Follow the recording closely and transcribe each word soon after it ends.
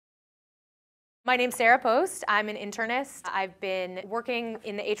My name's Sarah Post. I'm an internist. I've been working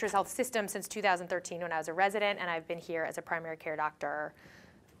in the Atrius Health system since 2013 when I was a resident, and I've been here as a primary care doctor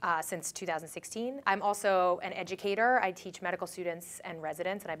since 2016. I'm also an educator. I teach medical students and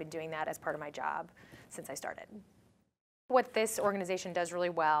residents, and I've been doing that as part of my job since I started. What this organization does really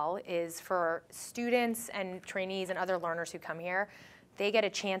well is for students and trainees and other learners who come here, they get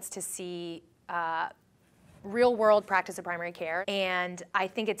a chance to see real-world practice of primary care, and I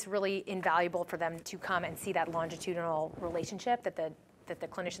think it's really invaluable for them to come and see that longitudinal relationship that the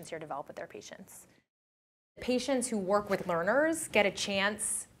clinicians here develop with their patients. Patients who work with learners get a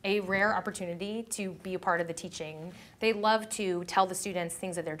chance, a rare opportunity to be a part of the teaching. They love to tell the students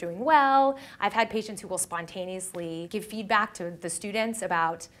things that they're doing well. I've had patients who will spontaneously give feedback to the students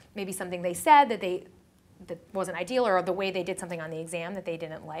about maybe something they said that wasn't ideal, or the way they did something on the exam that they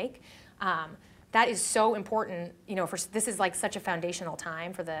didn't like. That is so important, this is like such a foundational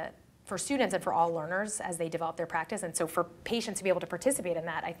time for students and for all learners as they develop their practice. And so for patients to be able to participate in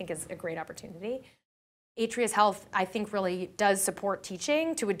that, I think is a great opportunity. Atrius Health, I think, really does support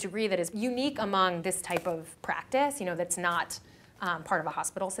teaching to a degree that is unique among this type of practice, that's not part of a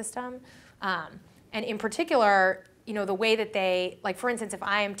hospital system. And in particular, the way that they, like for instance, if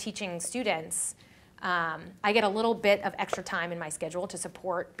I am teaching students, I get a little bit of extra time in my schedule to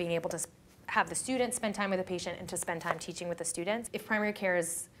support being able to have the students spend time with the patient and to spend time teaching with the students. If primary care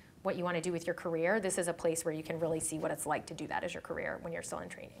is what you want to do with your career, this is a place where you can really see what it's like to do that as your career when you're still in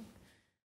training.